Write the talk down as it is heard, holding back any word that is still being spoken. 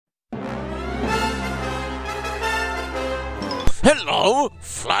Hello,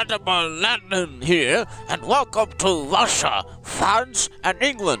 Vladimir Lenin here, and welcome to Russia, France, and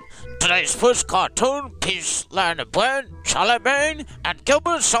England. Today's first cartoon, Peace, Land of Bread, Charlemagne, and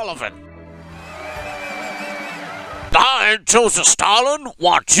Gilbert Sullivan. I, Joseph Stalin,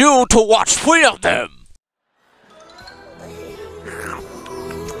 want you to watch 3 of them.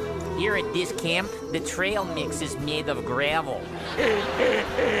 Here at this camp, the trail mix is made of gravel.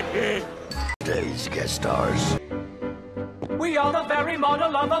 Today's guest stars. We are the very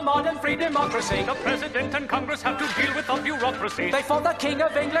model of a modern free democracy. The President and Congress have to deal with the bureaucracy. They fought the King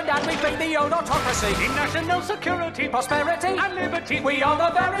of England and we beat the old autocracy. In national security, Prosperity and liberty, we are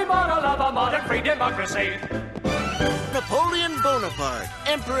the very model of a modern free democracy. Napoleon Bonaparte,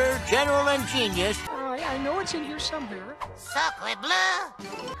 Emperor, General, and Genius. I know it's in here somewhere. Sacre bleu!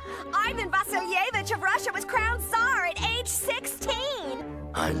 Ivan Vasilyevich of Russia was crowned Tsar at age 16.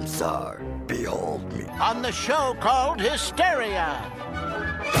 I'm Tsar. Behold me. On the show called Histeria.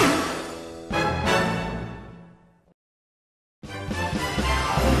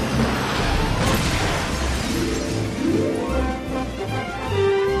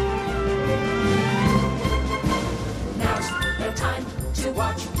 Now's the time to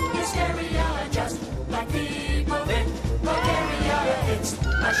watch Histeria, just like people in Bulgaria. It's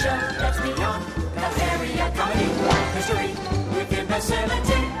a show that's beyond Bulgaria. Comedy, history, with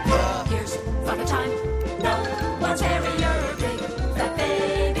imbecility. Here's for the time. No one's scarier. Big that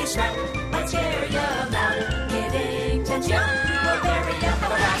baby snap might scare you loud. Giving tension. Bulgaria have a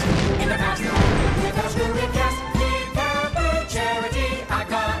blast in the past. With our screwy cast, need pepper, charity,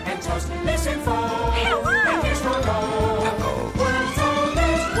 icon, and toast. Listen for. And here's for gold. World's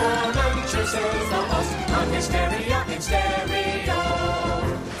oldest woman chases the host on Hysteria in stereo.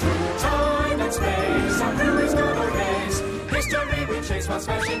 Through time and space, our crew is gonna race. History we chase while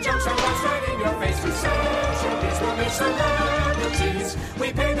smashing jokes and laughs right in your face. Through centuries we'll be celebrities. We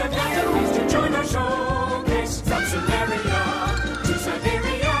pay them factories to join our showcase. From Siberia to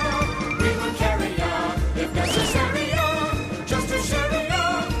Siberia, we will carry on if necessary. Just to share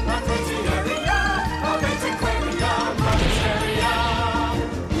our crazy area, our antiquaria, our hysteria.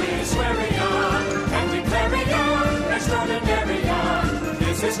 We swear and declare extraordinary.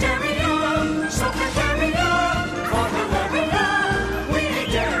 This hysteria, so prepare.